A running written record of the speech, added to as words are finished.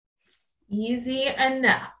Easy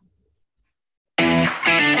enough.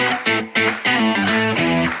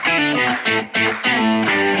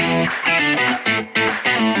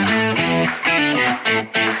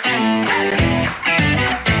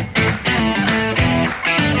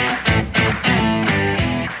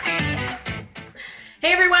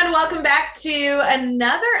 Hey everyone, welcome back to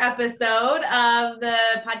another episode of the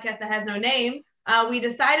podcast that has no name. We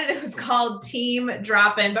decided it was called Team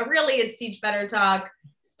Drop-In, but really it's Teach Better Talk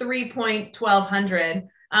 3.1200.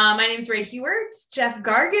 My name is Ray Hewart. Jeff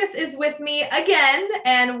Gargis is with me again,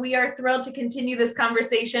 and we are thrilled to continue this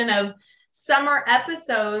conversation of summer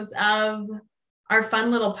episodes of our fun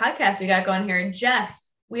little podcast we got going here. Jeff,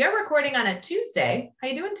 we are recording on a Tuesday. How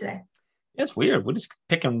you doing today? It's weird. We're just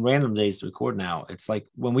picking random days to record now. It's like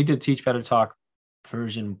when we did Teach Better Talk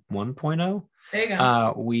version 1.0. There you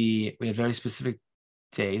go. We had very specific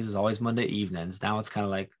days. It was always Monday evenings. Now it's kind of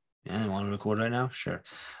like, I want to record right now? Sure.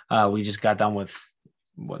 We just got done with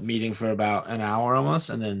meeting for about an hour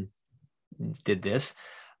almost, and then did this.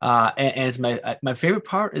 And it's my favorite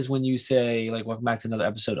part is when you say, like, welcome back to another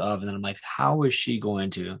episode of, and then I'm like, how is she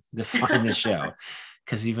going to define the show?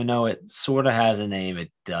 Because even though it sort of has a name,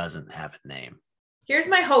 it doesn't have a name. Here's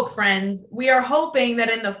my hope, friends. We are hoping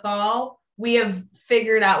that in the fall, we have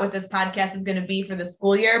figured out what this podcast is going to be for the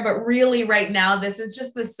school year. But really right now, this is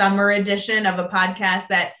just the summer edition of a podcast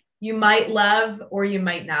that you might love or you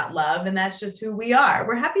might not love. And that's just who we are.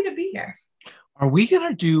 We're happy to be here. Are we going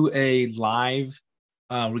to do a live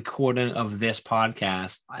recording of this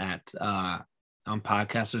podcast at on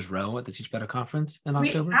Podcasters Row at the Teach Better Conference in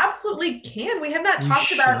October? We absolutely can. We have not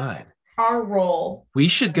talked about our role. We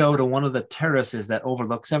should go to one of the terraces that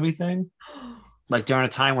overlooks everything, like during a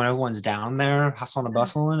time when everyone's down there hustling and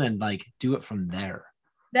bustling, and like do it from there.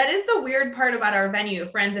 That is the weird part about our venue,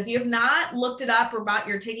 friends. If you have not looked it up or bought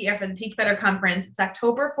your ticket yet for the Teach Better Conference, it's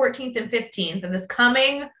October 14th and 15th, and this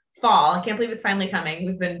coming fall. I can't believe it's finally coming.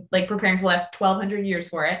 We've been like preparing for the last 1,200 years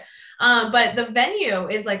for it. But the venue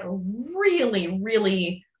is like really,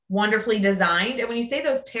 really wonderfully designed. And when you say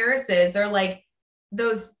those terraces, they're like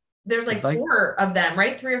those, there's like 4 of them,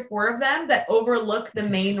 right? 3 or 4 of them that overlook the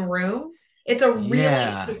main room. It's a really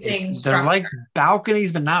interesting they're like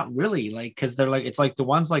balconies, but not really, like, because they're like, it's like the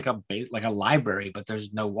one's like a library, but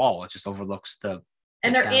there's no wall. It just overlooks the,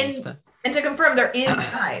 and they're in stuff. And to confirm, they're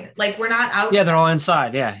inside. Like, we're not outside. Yeah, they're all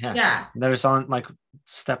inside. Yeah. They're just on like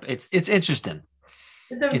step. It's interesting.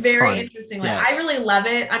 It's very interesting. Yes. I really love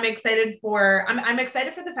it. I'm excited for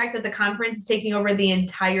the fact that the conference is taking over the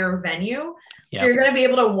entire venue. Yep. So you're going to be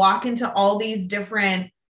able to walk into all these different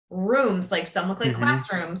rooms. Like, some look like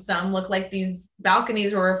classrooms, some look like these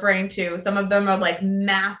balconies we're referring to. Some of them are like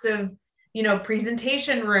massive,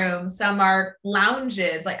 presentation rooms. Some are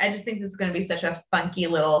lounges. Like, I just think this is going to be such a funky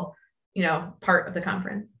little, part of the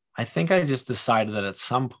conference. I think I just decided that at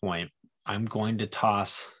some point I'm going to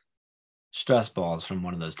toss stress balls from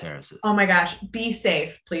one of those terraces. Oh my gosh. Be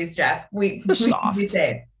safe, please, Jeff. We soft. Be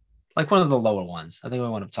safe. Like one of the lower ones. I think we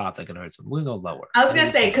went up top that could hurt some. We'll go lower. I was going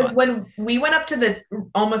to say, because when we went up to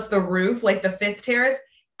almost the roof, like the 5th terrace,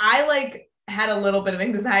 I had a little bit of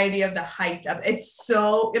anxiety of the height of it. It's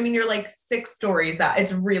so, you're like 6 stories out.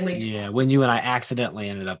 It's really tall. Yeah, when you and I accidentally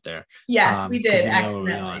ended up there. Yes, we did.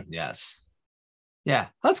 Accidentally. Yes. Yeah,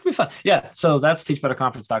 that's gonna be fun. Yeah, so that's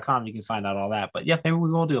teachbetterconference.com. You can find out all that. But yeah, maybe we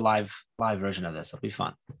will do a live version of this. It'll be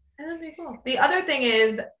fun. That'd be cool. The other thing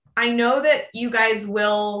is, I know that you guys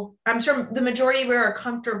will, I'm sure the majority of you are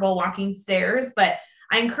comfortable walking stairs, but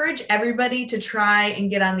I encourage everybody to try and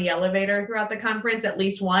get on the elevator throughout the conference at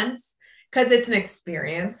least once, because it's an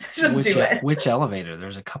experience. Just do it. Which elevator?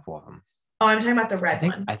 There's a couple of them. Oh, I'm talking about the red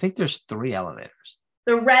one. I think there's 3 elevators.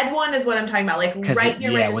 The red one is what I'm talking about, like right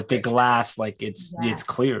here. Yeah, with the glass, like it's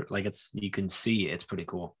clear, like you can see it. It's pretty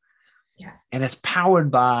cool. Yes. And it's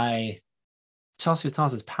powered by Chelsea was telling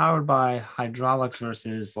us it's powered by hydraulics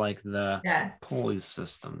versus like the pulley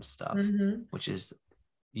system stuff, which is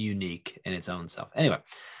unique in its own self. Anyway,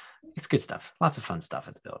 it's good stuff. Lots of fun stuff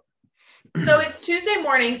at the build. So it's Tuesday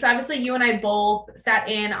morning. So obviously you and I both sat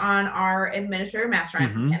in on our administrator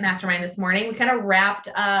mastermind this morning. We kind of wrapped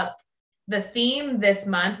up the theme this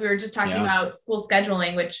month. We were just talking about school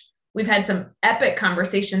scheduling, which we've had some epic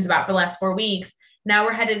conversations about for the last 4 weeks. Now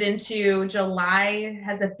we're headed into July,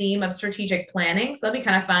 has a theme of strategic planning. So that'll be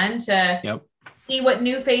kind of fun to see what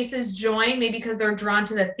new faces join, maybe because they're drawn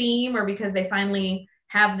to the theme or because they finally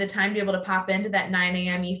have the time to be able to pop into that 9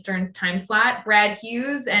 a.m. Eastern time slot. Brad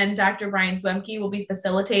Hughes and Dr. Brian Zwemke will be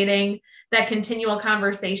facilitating that continual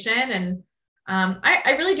conversation. And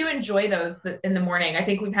I really do enjoy those in the morning. I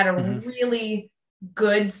think we've had a really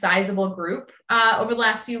good, sizable group over the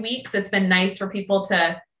last few weeks. It's been nice for people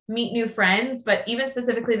to meet new friends, but even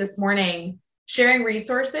specifically this morning, sharing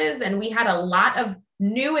resources. And we had a lot of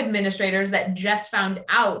new administrators that just found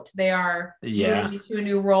out they are moving into a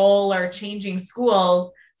new role or changing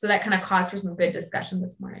schools. So that kind of caused for some good discussion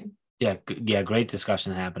this morning. Yeah, great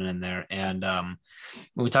discussion happening there. And when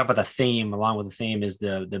we talk about the theme, along with the theme is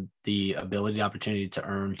the ability, opportunity to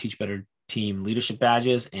earn Teach Better team leadership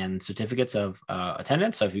badges and certificates of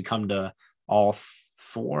attendance. So if you come to all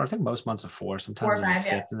 4, I think most months are 4, sometimes there's a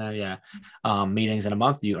 5th in there. Meetings in a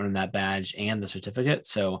month, you earn that badge and the certificate.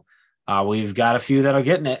 So we've got a few that are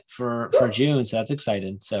getting it for June. So that's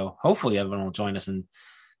exciting. So hopefully everyone will join us in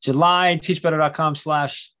July.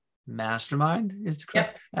 Teachbetter.com/mastermind is the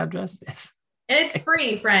correct address. Yes. And it's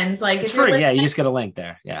free, friends. Like it's free. You just get a link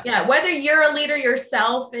there. Yeah. Whether you're a leader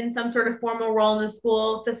yourself in some sort of formal role in the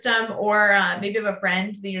school system, or maybe you have a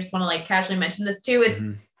friend that you just want to like casually mention this to,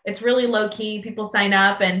 it's really low key. People sign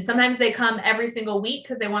up, and sometimes they come every single week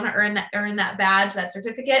because they want to earn that badge, that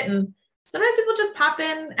certificate. And sometimes people just pop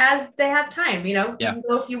in as they have time. You can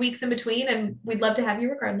go a few weeks in between, and we'd love to have you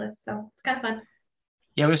regardless. So it's kind of fun.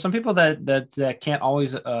 Yeah, we have some people that can't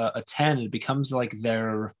always attend. It becomes like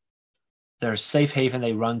their safe haven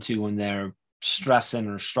they run to when they're stressing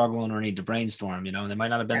or struggling or need to brainstorm. They might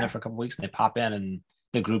not have been there for a couple of weeks, and they pop in, and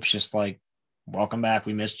the group's just like, "Welcome back.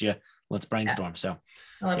 We missed you. Let's brainstorm." So,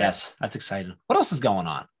 yes, that's exciting. What else is going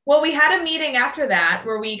on? Well, we had a meeting after that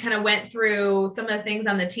where we kind of went through some of the things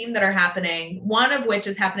on the team that are happening. One of which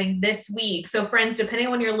is happening this week. So, friends, depending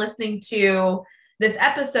on when you're listening to this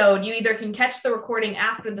episode, you either can catch the recording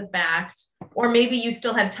after the fact, or maybe you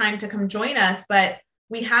still have time to come join us. But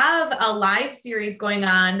we have a live series going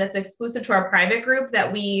on that's exclusive to our private group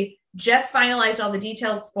that we just finalized all the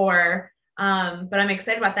details for. But I'm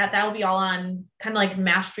excited about that. That will be all on kind of like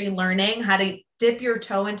mastery learning, how to dip your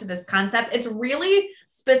toe into this concept. It's really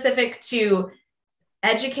specific to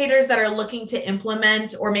educators that are looking to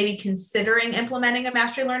implement or maybe considering implementing a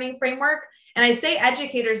mastery learning framework. And I say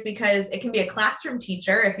educators because it can be a classroom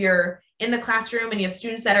teacher. If you're in the classroom and you have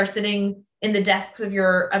students that are sitting in the desks of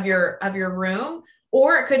your room,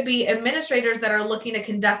 or it could be administrators that are looking to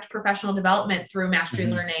conduct professional development through mastery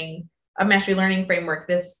learning, a mastery learning framework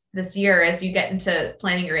this year as you get into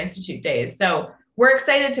planning your institute days. So we're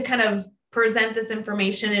excited to kind of present this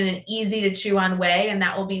information in an easy to chew on way. And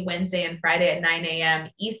that will be Wednesday and Friday at 9 a.m.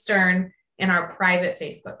 Eastern in our private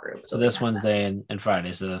Facebook group. So this Wednesday and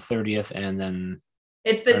Friday. So the 30th, and then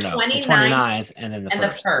it's the 29th and then the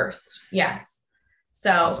 1st. Yes.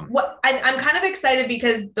 So awesome. I'm kind of excited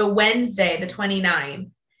because the Wednesday, the 29th,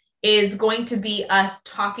 is going to be us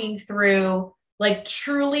talking through like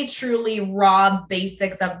truly raw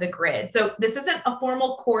basics of the grid. So this isn't a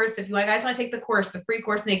formal course. If you guys want to take the course, the free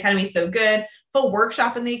course in the Academy is so good. Full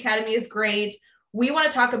workshop in the Academy is great. We want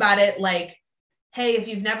to talk about it like, hey, if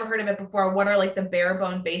you've never heard of it before, what are like the bare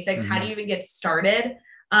bone basics? How do you even get started?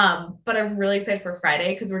 But I'm really excited for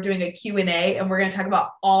Friday because we're doing a Q&A and we're going to talk about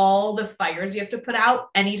all the fires you have to put out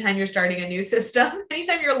anytime you're starting a new system,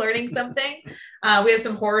 anytime you're learning something. We have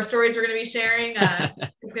some horror stories we're going to be sharing.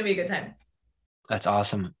 It's going to be a good time. That's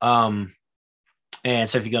awesome. And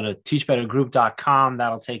so if you go to teachbettergroup.com,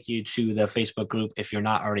 that'll take you to the Facebook group if you're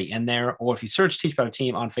not already in there. Or if you search Teach Better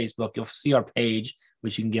Team on Facebook, you'll see our page,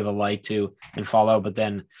 which you can give a like to and follow. But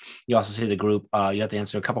then you also see the group. You have to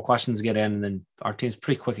answer a couple questions to get in, and then our team's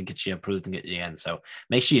pretty quick to get you approved and get you in. So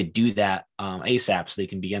make sure you do that ASAP so you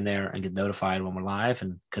can be in there and get notified when we're live.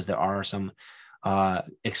 And because there are some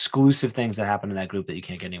exclusive things that happen in that group that you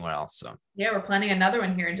can't get anywhere else. So yeah, we're planning another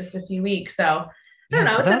one here in just a few weeks. So I don't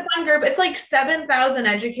know. It's a fun group. It's like 7,000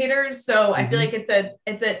 educators. So I feel like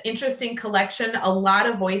it's an interesting collection, a lot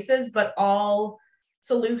of voices, but all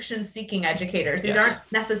solution seeking educators. These aren't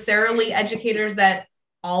necessarily educators that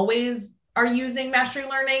always are using mastery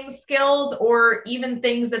learning skills or even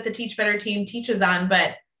things that the Teach Better team teaches on,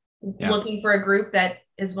 but looking for a group that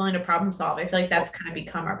is willing to problem solve. I feel like that's kind of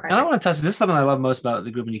become our priority. I want to touch, this is something I love most about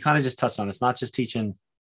the group. And you kind of just touched on, it's not just teaching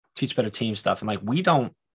Teach Better team stuff. And we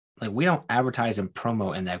don't advertise and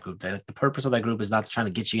promo in that group. The purpose of that group is not to try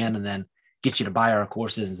to get you in and then get you to buy our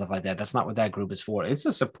courses and stuff like that. That's not what that group is for. It's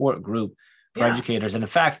a support group for educators. And in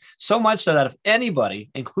fact, so much so that if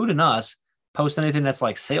anybody, including us, posts anything that's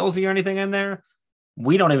like salesy or anything in there,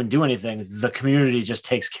 we don't even do anything. The community just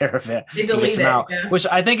takes care of it. They delete it, which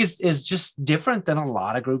I think is just different than a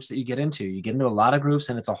lot of groups that you get into. You get into a lot of groups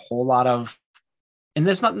and it's a whole lot of, and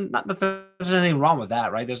there's not that there's anything wrong with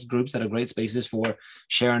that, right? There's groups that are great spaces for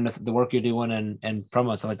sharing the work you're doing and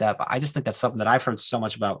promo and stuff like that. But I just think that's something that I've heard so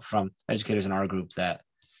much about from educators in our group that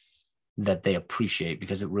they appreciate,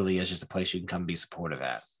 because it really is just a place you can come be supportive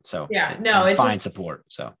at. So it's find support.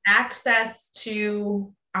 So access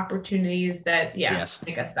to opportunities that Yes.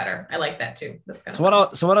 make us better. I like that too. That's kind So what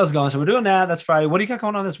else? So what else going? So we're doing that. That's Friday. What do you got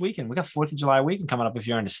going on this weekend? We got 4th of July weekend coming up if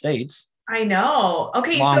you're in the States. I know.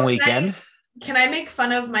 Okay, Long so weekend. can I make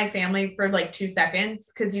fun of my family for like 2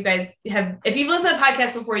 seconds? Because you guys have, if you've listened to the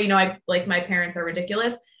podcast before, you know I like my parents are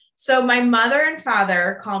ridiculous. So my mother and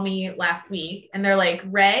father called me last week and they're like,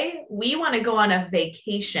 Ray, we want to go on a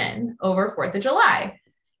vacation over 4th of July.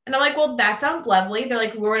 And I'm like, well, that sounds lovely. They're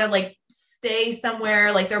like, we're gonna like stay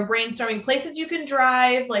somewhere, like they're brainstorming places you can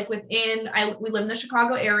drive, like within we live in the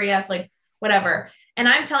Chicago area, so like whatever. And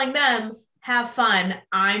I'm telling them, have fun.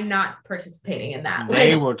 I'm not participating in that.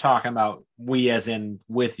 They were talking about we as in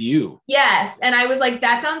with you. Yes. And I was like,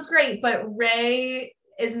 that sounds great, but Ray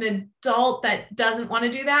is an adult that doesn't want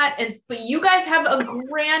to do that. And but you guys have a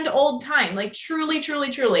grand old time, like truly, truly,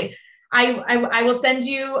 truly. I will send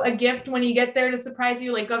you a gift when you get there to surprise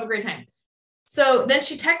you. Like, go have a great time. So then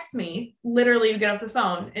she texts me, literally, we get off the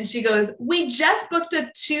phone, and she goes, we just booked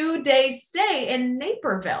a 2-day stay in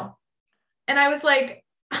Naperville. And I was like,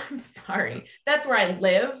 I'm sorry, that's where I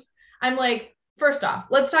live. I'm like, first off,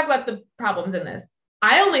 let's talk about the problems in this.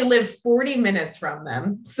 I only live 40 minutes from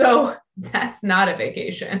them, so that's not a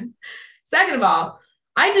vacation. Second of all,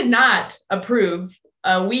 I did not approve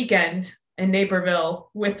a weekend in Naperville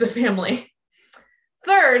with the family.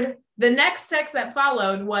 Third, the next text that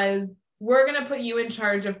followed was, we're going to put you in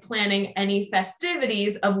charge of planning any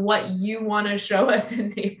festivities of what you want to show us in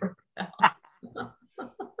Naperville.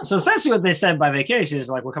 So essentially what they said by vacation is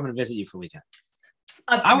like, we're coming to visit you for a weekend.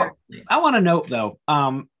 I want to note though,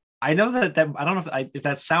 I know that I don't know if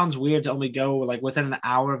that sounds weird to only go like within an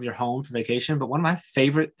hour of your home for vacation, but one of my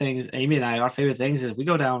favorite things, Amy and I, our favorite things is we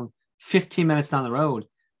go down 15 minutes down the road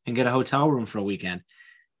and get a hotel room for a weekend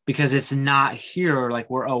because it's not here. Like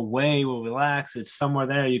we're away, we'll relax. It's somewhere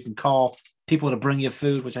there. You can call people to bring you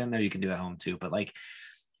food, which I know you can do at home too, but like,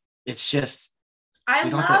 it's just,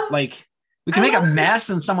 we can make a mess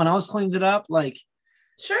and someone else cleans it up. Like,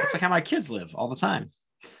 sure. It's like how my kids live all the time.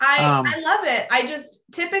 I love it. I just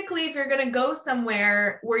typically, if you're going to go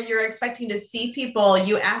somewhere where you're expecting to see people,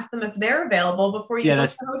 you ask them if they're available before you go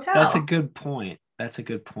to the hotel. That's a good point.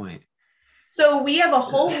 So we have a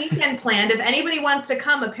whole weekend planned. If anybody wants to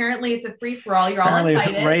come, apparently it's a free for all. You're all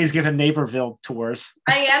invited. Ray's giving Naperville tours.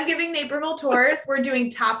 I am giving Naperville tours. We're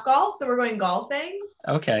doing Top Golf, so we're going golfing.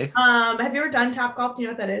 Okay. Have you ever done Top Golf? Do you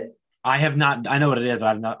know what that is? I have not. I know what it is,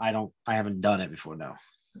 but I haven't done it before. No.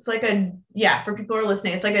 It's like for people who are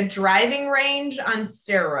listening, it's like a driving range on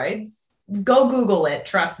steroids. Go Google it.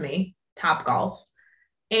 Trust me. Top Golf.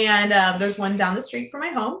 And there's one down the street from my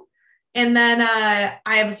home. And then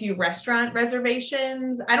I have a few restaurant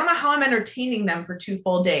reservations. I don't know how I'm entertaining them for 2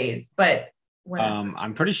 full days, but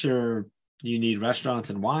I'm pretty sure you need restaurants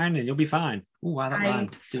and wine and you'll be fine. Oh, wow, that wine.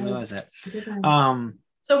 Didn't realize that.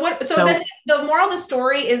 So the moral of the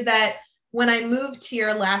story is that when I moved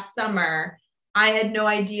here last summer, I had no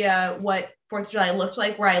idea what 4th of July looked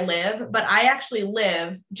like where I live, but I actually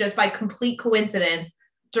live, just by complete coincidence,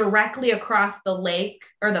 directly across the lake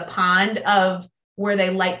or the pond of where they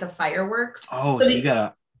light the fireworks. Oh, so you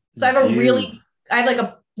got I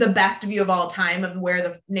have the best view of all time of where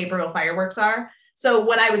the Naperville fireworks are. So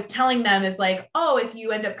what I was telling them is like, oh, if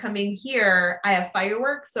you end up coming here, I have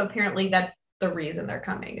fireworks. So apparently that's the reason they're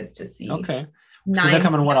coming, is to see. Okay. So they're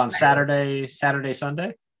coming on Saturday,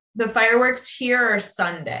 Sunday? The fireworks here are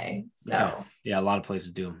Sunday. So okay. Yeah, a lot of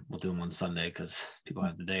places will do them on Sunday because people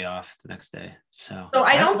have the day off the next day. So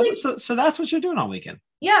I don't think so. That's what you're doing all weekend.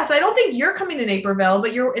 Yeah, so I don't think you're coming to Naperville,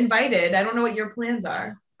 but you're invited. I don't know what your plans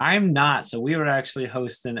are. I'm not. So we were actually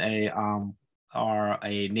hosting a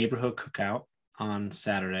neighborhood cookout on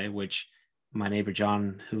Saturday, which my neighbor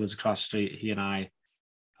John, who lives across the street, he and I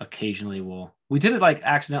occasionally will. We did it like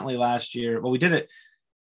accidentally last year. Well, we did it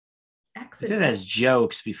as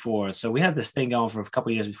jokes before. So we had this thing going for a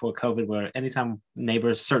couple of years before COVID, where anytime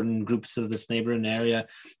certain groups of this neighborhood area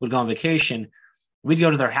would go on vacation, we'd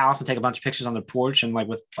go to their house and take a bunch of pictures on their porch and like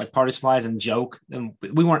with like party supplies and joke. And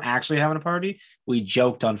we weren't actually having a party. We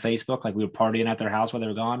joked on Facebook, like we were partying at their house while they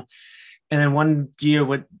were gone. And then one year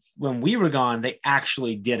when we were gone, they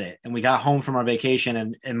actually did it. And we got home from our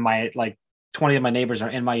vacation and my like 20 of my neighbors are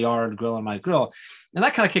in my yard grilling my grill. And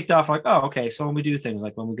that kind of kicked off like, oh, okay. So when we do things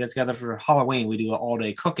like when we get together for Halloween, we do an all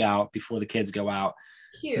day cookout before the kids go out.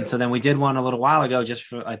 Cute. And so then we did one a little while ago just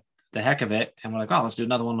for the heck of it. And we're like, oh, let's do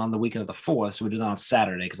another one on the weekend of the 4th. So we do that on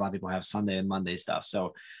Saturday because a lot of people have Sunday and Monday stuff.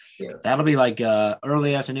 So that'll be like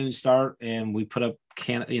early afternoon start. And we put up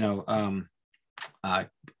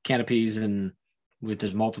canopies and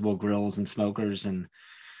there's multiple grills and smokers and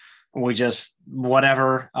we just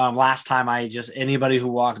whatever. Last time anybody who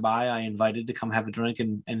walked by, I invited to come have a drink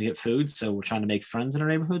and get food. So we're trying to make friends in our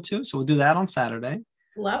neighborhood too. So we'll do that on Saturday.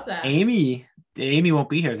 Love that. Amy won't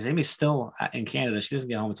be here because Amy's still in Canada. She doesn't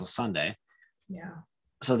get home until Sunday. Yeah.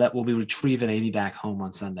 So that we'll be retrieving Amy back home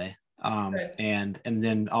on Sunday. And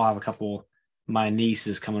then I'll have a couple. My niece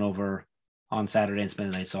is coming over on Saturday and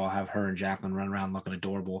spending the night, so I'll have her and Jacqueline run around looking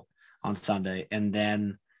adorable on Sunday, and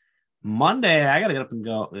then Monday I gotta get up and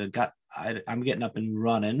go. I'm getting up and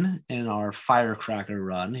running in our firecracker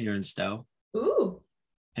run here in Stowe. Ooh.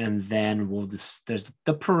 And then there's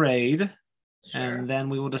the parade, sure. And then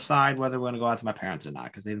we will decide whether we're going to go out to my parents or not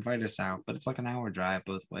because they invited us out, but it's like an hour drive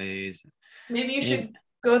both ways. Maybe you should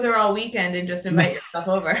go there all weekend and just invite yourself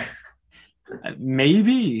over.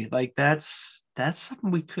 Maybe like that's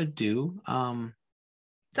something we could do.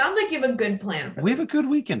 Sounds like you have a good plan. We have a good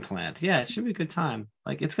weekend planned. Yeah, it should be a good time.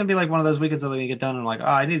 Like it's gonna be like one of those weekends that we get done and like, oh,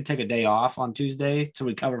 I need to take a day off on Tuesday to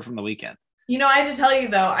recover from the weekend. You know, I have to tell you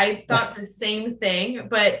though, I thought the same thing,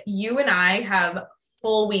 but you and I have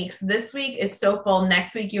full weeks. This week is so full.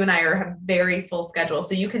 Next week, you and I have very full schedule,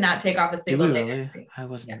 so you cannot take off a single day. Really? I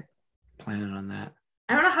wasn't planning on that.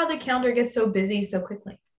 I don't know how the calendar gets so busy so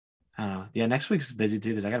quickly. I don't know. Yeah, next week's busy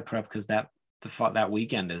too because I got to prep because that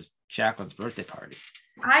weekend is Jacqueline's birthday party.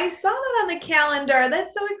 I saw that on the calendar.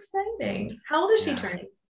 That's so exciting. How old is she turning?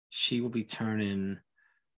 She will be turning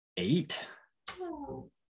 8. Oh.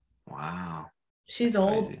 Wow. She's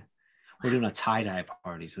old. Crazy. We're doing a tie-dye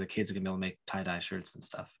party, so the kids are going to be able to make tie-dye shirts and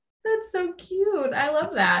stuff. That's so cute. I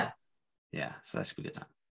love that. Yeah, so that should be a good time.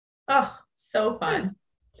 Oh, so fun.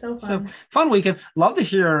 So fun. So fun weekend. Love to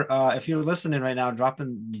hear if you're listening right now,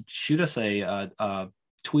 shoot us a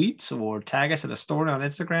tweet or tag us at a story on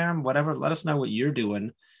Instagram, whatever. Let us know what you're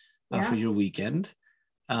doing for your weekend.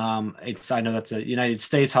 I know that's a United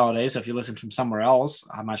States holiday, so if you listen from somewhere else,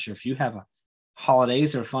 I'm not sure if you have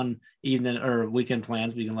holidays or fun evening or weekend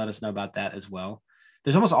plans, but you can let us know about that as well.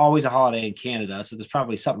 There's almost always a holiday in Canada, so there's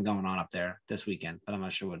probably something going on up there this weekend, but I'm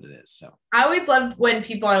not sure what it is. So I always love when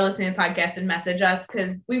people are listening to podcasts and message us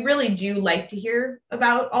because we really do like to hear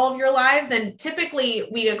about all of your lives. And typically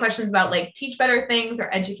we get questions about like teach better things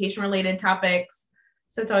or education related topics.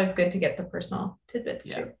 So it's always good to get the personal tidbits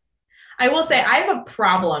too. I will say I have a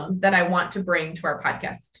problem that I want to bring to our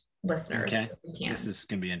podcast listeners. Okay. This is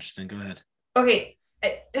going to be interesting. Go ahead. Okay.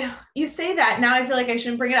 You say that now I feel like I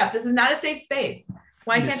shouldn't bring it up. This is not a safe space.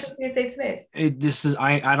 Why can't this be a safe space?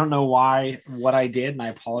 I don't know what I did, and I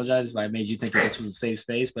apologize if I made you think that this was a safe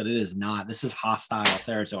space, but it is not. This is hostile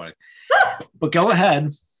territory. But go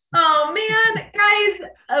ahead. Oh man, guys.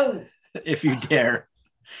 Oh. If you dare.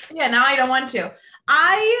 Yeah, now I don't want to.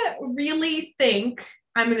 I really think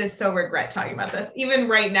I'm going to so regret talking about this. Even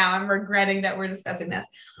right now, I'm regretting that we're discussing this.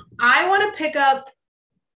 I want to pick up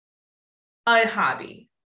a hobby.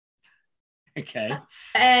 Okay.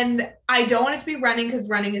 And I don't want it to be running because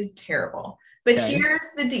running is terrible. But here's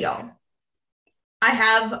the deal. I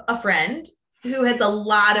have a friend who has a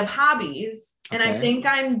lot of hobbies, and I think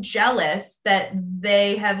I'm jealous that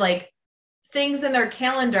they have like things in their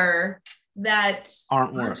calendar that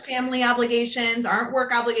aren't work family obligations, aren't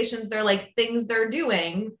work obligations. They're like things they're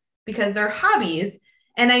doing because they're hobbies.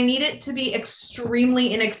 And I need it to be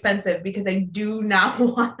extremely inexpensive because I do not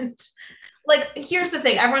want. Like, here's the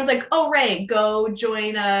thing. Everyone's like, oh, Ray, go do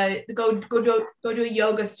a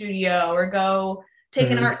yoga studio or go take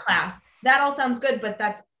an art class. That all sounds good, but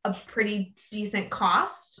that's a pretty decent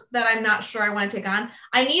cost that I'm not sure I want to take on.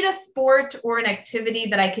 I need a sport or an activity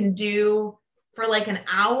that I can do for like an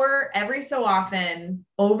hour every so often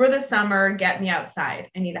over the summer. Get me outside.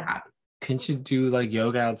 I need a hobby. Can't you do like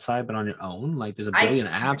yoga outside, but on your own? Like there's a billion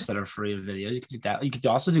apps that are free of videos. You could do that. You could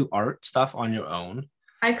also do art stuff on your own.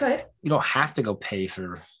 I could. You don't have to go pay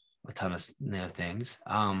for a ton of things.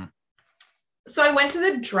 So I went to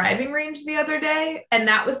the driving range the other day, and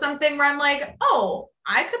that was something where I'm like, oh,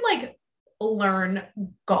 I could like learn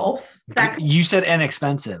golf. You said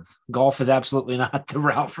inexpensive. Golf is absolutely not the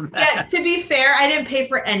route from that. Yeah, to be fair, I didn't pay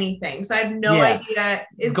for anything, so I have no idea.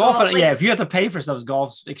 Is golf like, if you have to pay for stuff,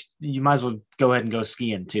 golf, you might as well go ahead and go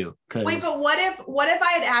skiing too. Wait, but what if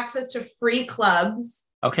I had access to free clubs?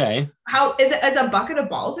 Okay. How is a bucket of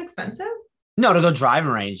balls expensive? No, to go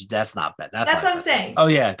driving range, that's not bad. That's what I'm saying. Oh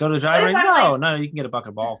yeah, go to driving range. No, you can get a bucket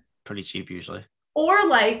of ball pretty cheap usually. Or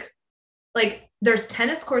like there's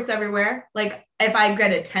tennis courts everywhere. Like if I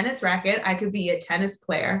get a tennis racket, I could be a tennis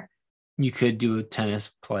player. You could do a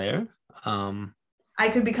tennis player. I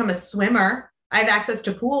could become a swimmer. I have access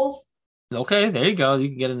to pools. Okay, there you go. You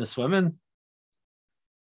can get into swimming.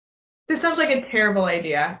 This sounds like a terrible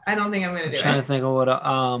idea. I don't think I'm going to do it. I'm trying to think of what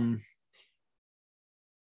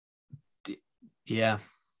Yeah.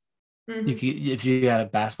 You could, if you had a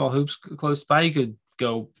basketball hoops close by, you could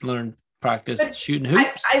go learn practice shooting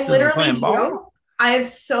hoops. I literally do. Ball. I have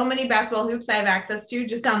so many basketball hoops I have access to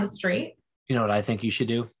just down the street. You know what I think you should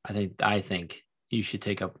do? I think you should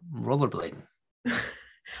take up rollerblading.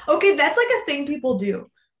 Okay, that's like a thing people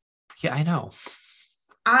do. Yeah, I know.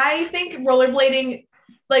 I think rollerblading,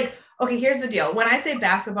 like, okay, here's the deal. When I say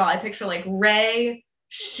basketball, I picture like Ray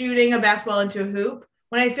shooting a basketball into a hoop.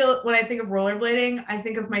 When I think of rollerblading, I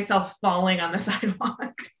think of myself falling on the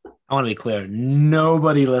sidewalk. I want to be clear.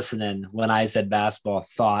 Nobody listening when I said basketball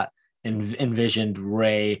thought and envisioned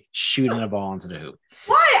Ray shooting a ball into the hoop.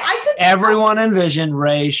 Why? Everyone envisioned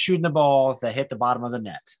Ray shooting the ball that hit the bottom of the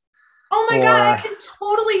net. Oh my God, I can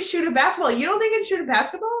totally shoot a basketball. You don't think I can shoot a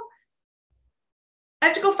basketball? I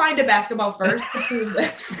have to go find a basketball first to prove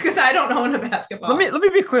this because I don't know in a basketball. Let me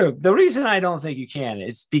be clear. The reason I don't think you can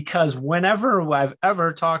is because whenever I've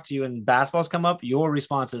ever talked to you and basketballs come up, your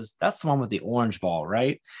response is, that's the one with the orange ball,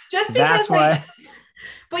 right? Just because that's why.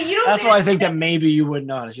 But you don't. That's why I think that maybe you wouldn't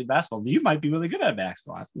know how to shoot basketball. You might be really good at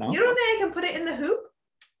basketball. No. You don't think I can put it in the hoop?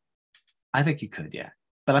 I think you could, yeah.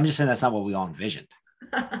 But I'm just saying that's not what we all envisioned.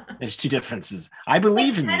 There's two differences. I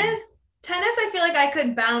believe in you. Tennis, I feel like I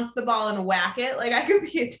could bounce the ball and whack it. Like I could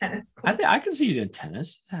be a tennis player. I think I can see you doing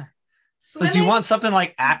tennis. Yeah. But do you want something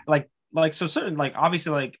like so certain, like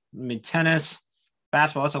obviously, like tennis,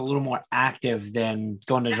 basketball, that's a little more active than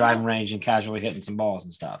going to the driving range and casually hitting some balls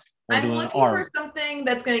and stuff. I'm looking for something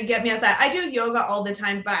that's going to get me outside. I do yoga all the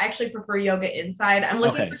time, but I actually prefer yoga inside. I'm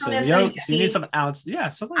looking for something that's so you need something out. Yeah,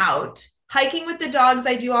 something out. Hiking with the dogs,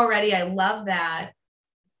 I do already. I love that.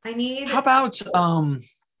 I need. How about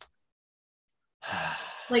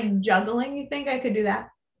like juggling? You think I could do that?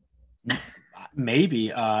 Maybe.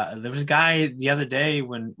 There was a guy the other day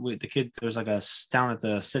when the kid, there was like down at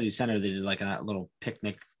the city center, they did like a little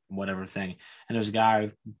picnic, whatever thing. And there was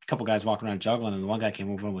a couple guys walking around juggling, and the one guy came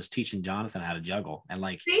over and was teaching Jonathan how to juggle. And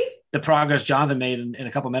like the progress Jonathan made in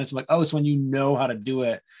a couple of minutes, I'm like, oh, so when you know how to do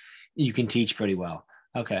it, you can teach pretty well.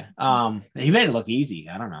 Okay. He made it look easy.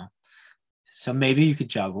 I don't know. So maybe you could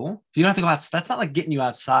juggle. You don't have to go out. That's not like getting you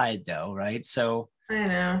outside though, right? So I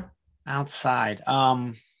know. Outside.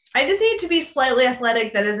 I just need to be slightly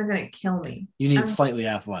athletic that isn't going to kill me. You need slightly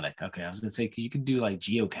athletic. Okay. I was going to say, because you could do like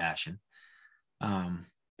geocaching.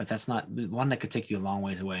 But that's not one that could take you a long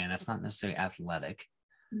ways away, and that's not necessarily athletic.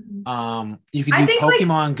 Mm-hmm. You could do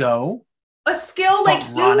Pokemon like, Go. A skill like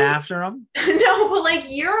run after them. No, but like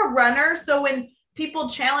you're a runner, so when people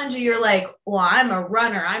challenge you, you're like, well, I'm a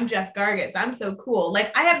runner. I'm Jeff Gargas. I'm so cool.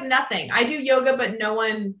 Like I have nothing. I do yoga, but no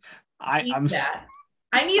one sees that.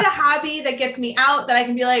 I need a hobby that gets me out, that I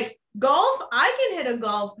can be like, golf, I can hit a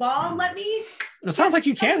golf ball. Let me. It sounds like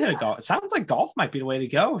you can hit a golf. It sounds like golf might be the way to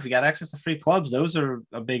go. If you got access to free clubs, those are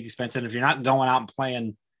a big expense. And if you're not going out and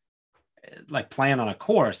playing on a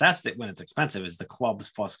course, that's when it's expensive, is the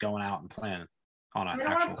clubs plus going out and playing on an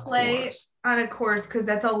actual course. On a course because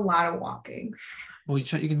that's a lot of walking. Well, you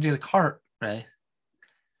can do the cart, right?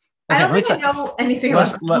 Okay, I don't think I know anything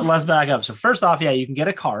about let's back up. So first off, yeah, you can get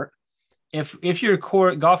a cart. If your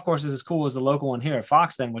golf course is as cool as the local one here at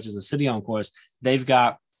Foxton, which is a city-owned course, they've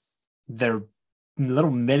got their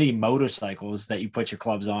little mini motorcycles that you put your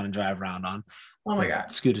clubs on and drive around on. Oh my God.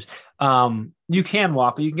 Scooters. You can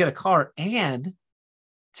walk, but you can get a cart. And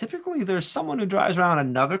typically there's someone who drives around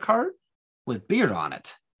another cart with beer on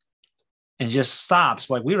it and just stops.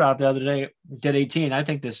 Like we were out the other day, did 18. I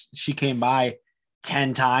think she came by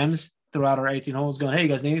 10 times throughout our 18 holes going, hey, you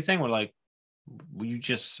guys need anything? We're like, we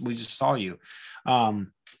just saw you.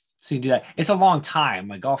 So you can do that. It's a long time.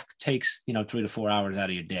 Like golf takes 3 to 4 hours out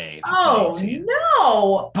of your day. Oh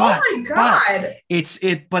no! But, oh my God! It's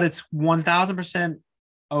 1000%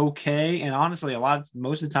 okay, and honestly,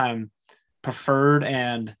 most of the time, preferred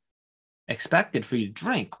and expected for you to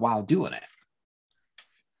drink while doing it.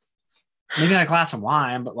 Maybe not a glass of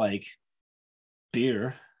wine, but like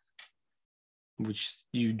beer, which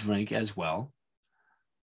you drink as well.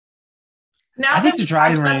 I think the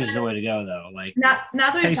driving range is the way to go, though. Like, now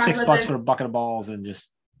that pay $6 for a bucket of balls and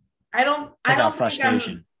just I don't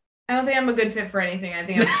frustration. I don't think I'm a good fit for anything. I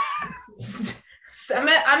think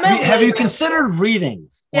have you considered reading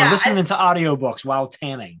or listening to audiobooks while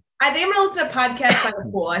tanning? I think I'm gonna listen to podcasts by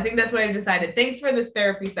the pool. I think that's what I've decided. Thanks for this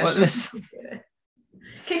therapy session.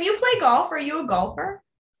 Can you play golf? Are you a golfer?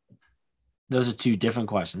 Those are two different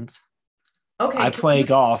questions. Okay. I play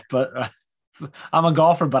golf, but I'm a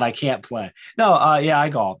golfer, but I can't play. No, yeah, I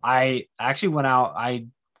golf. I actually went out.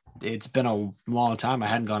 It's been a long time. I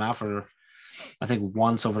hadn't gone out for, I think,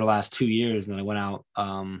 once over the last 2 years. And then I went out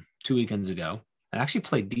 2 weekends ago and actually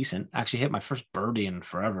played decent. Actually hit my first birdie in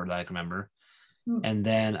forever that I can remember. And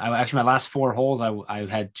then my last 4 holes, I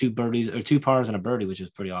had 2 birdies or 2 pars and a birdie, which was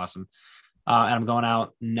pretty awesome. And I'm going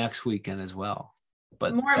out next weekend as well.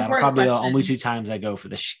 But that'll probably be the only 2 times I go for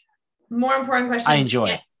this. More important question. I enjoy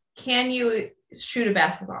it. Can you shoot a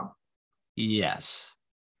basketball? Yes.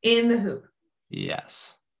 In the hoop?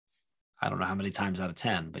 Yes. I don't know how many times out of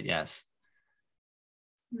 10, but yes.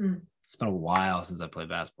 It's been a while since I played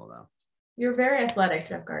basketball, though. You're very athletic,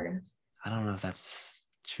 Jeff Gargis. I don't know if that's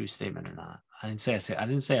a true statement or not. I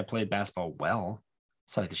didn't say I played basketball well.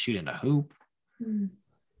 It's like I could shoot in a hoop.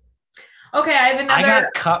 Okay, I have another. I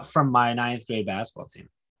got cut from my 9th grade basketball team.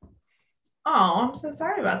 Oh, I'm so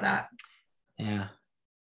sorry about that. Yeah.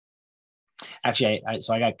 Actually,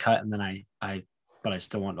 I got cut, and then but I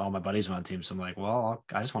still want all my buddies on the team. So I'm like, well,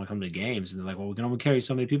 I just want to come to games. And they're like, well, we can only carry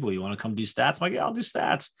so many people. You want to come do stats? I'm like, yeah, I'll do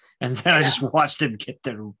stats. And then I just watched him get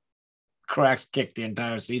their cracks kicked the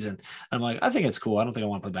entire season. I'm like, I think it's cool. I don't think I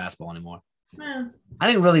want to play basketball anymore. Yeah. I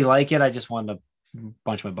didn't really like it. I just wanted a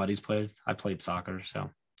bunch of my buddies played. I played soccer.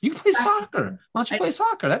 So you can play soccer. Why don't you play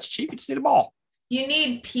soccer? That's cheap. You just need a ball. You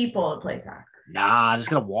need people to play soccer. Nah, just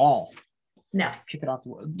get a wall. No. Kick it off the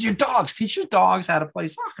wall. Your dogs. Teach your dogs how to play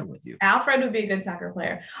soccer with you. Alfred would be a good soccer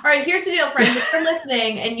player. All right, here's the deal, friends. If you're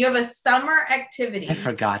listening and you have a summer activity. I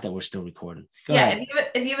forgot that we're still recording. Go ahead.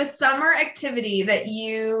 If you have a summer activity that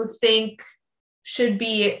you think should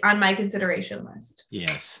be on my consideration list.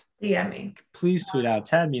 Yes. DM me. Please tweet out,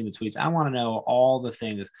 tag me in the tweets. I want to know all the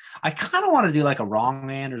things. I kind of want to do like a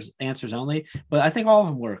wrong answers only, but I think all of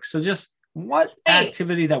them work. So just what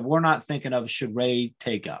activity that we're not thinking of should Ray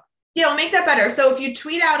take up? Yeah, we'll make that better. So if you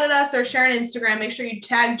tweet out at us or share on Instagram, make sure you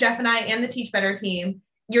tag Jeff and I and the Teach Better team.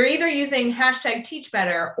 You're either using hashtag Teach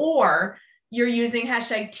Better or you're using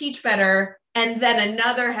hashtag Teach Better and then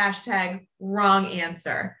another hashtag wrong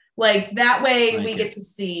answer. Like that way we get to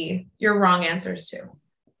see your wrong answers too.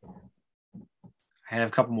 I have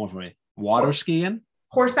a couple more for you. Water skiing,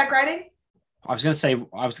 horseback riding. I was gonna say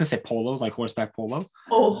polo, like horseback polo.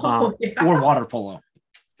 Yeah. Or water polo.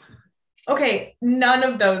 Okay, none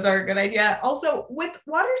of those are a good idea. Also, with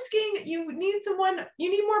water skiing, you need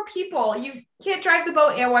more people. You can't drive the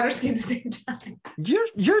boat and water ski at the same time.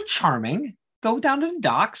 You're charming. Go down to the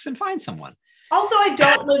docks and find someone. Also, I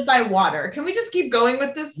don't live by water. Can we just keep going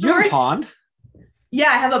with this story? You have a pond. Yeah,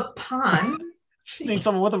 I have a pond. Just need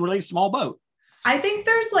someone with a really small boat. I think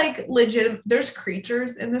there's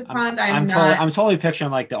creatures in this pond. I'm totally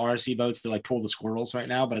picturing like the RC boats that like pull the squirrels right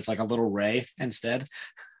now, but it's like a little ray instead.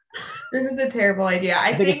 This is a terrible idea.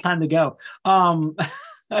 I think it's time to go.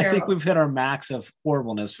 I think we've hit our max of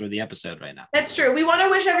horribleness for the episode right now. That's true. We want to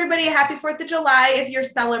wish everybody a happy 4th of July if you're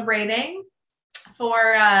celebrating for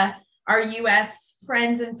our U.S.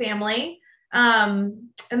 friends and family. And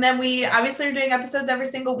then we obviously are doing episodes every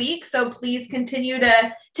single week. So please continue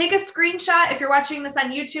to take a screenshot if you're watching this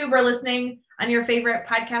on YouTube or listening on your favorite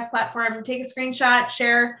podcast platform. Take a screenshot,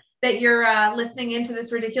 share that you're listening into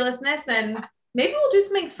this ridiculousness, and maybe we'll do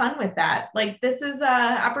something fun with that. Like this is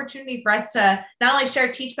an opportunity for us to not only share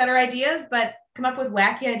Teach Better ideas, but come up with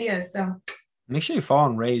wacky ideas. So make sure you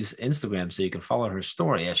follow Ray's Instagram so you can follow her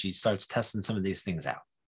story as she starts testing some of these things out.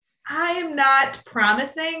 I am not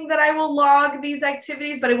promising that I will log these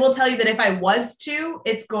activities, but I will tell you that if I was to,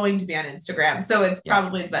 it's going to be on Instagram. So it's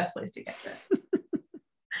probably the best place to get it.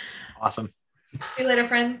 Awesome. See you later,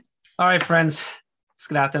 friends. All right, friends. Let's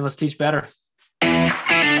get out there and let's teach better.